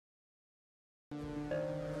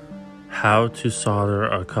How to solder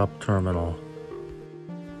a cup terminal.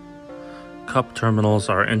 Cup terminals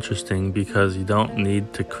are interesting because you don't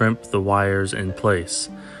need to crimp the wires in place.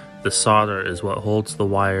 The solder is what holds the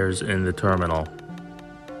wires in the terminal.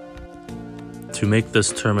 To make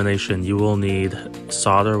this termination, you will need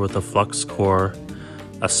solder with a flux core,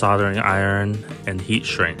 a soldering iron, and heat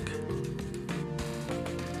shrink.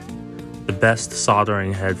 The best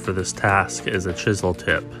soldering head for this task is a chisel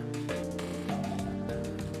tip.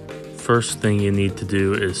 First thing you need to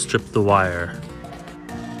do is strip the wire.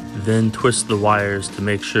 Then twist the wires to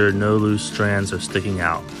make sure no loose strands are sticking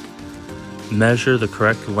out. Measure the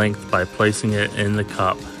correct length by placing it in the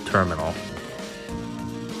cup terminal.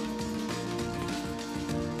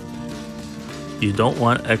 You don't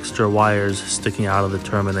want extra wires sticking out of the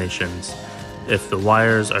terminations. If the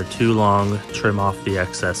wires are too long, trim off the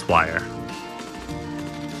excess wire.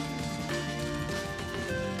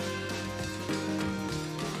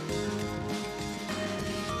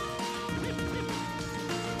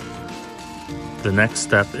 The next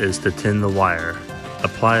step is to tin the wire.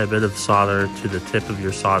 Apply a bit of solder to the tip of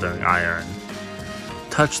your soldering iron.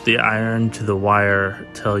 Touch the iron to the wire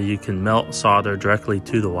till you can melt solder directly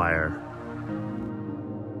to the wire.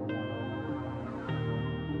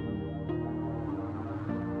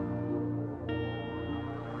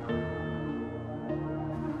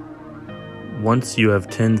 Once you have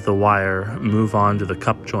tinned the wire, move on to the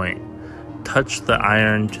cup joint. Touch the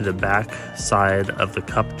iron to the back side of the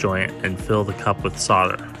cup joint and fill the cup with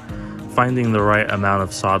solder. Finding the right amount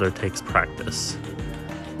of solder takes practice.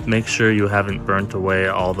 Make sure you haven't burnt away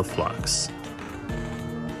all the flux.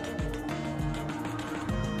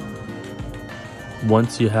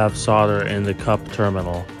 Once you have solder in the cup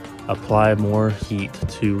terminal, apply more heat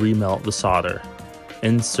to remelt the solder.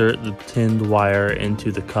 Insert the tinned wire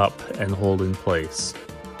into the cup and hold in place.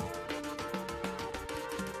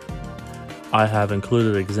 I have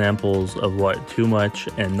included examples of what too much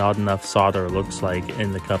and not enough solder looks like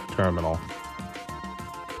in the cup terminal.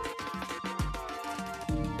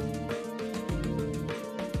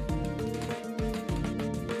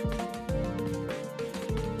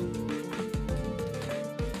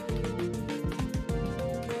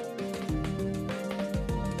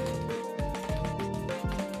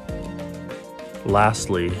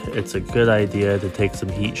 Lastly, it's a good idea to take some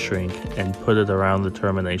heat shrink and put it around the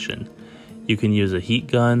termination. You can use a heat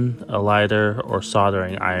gun, a lighter, or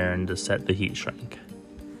soldering iron to set the heat shrink.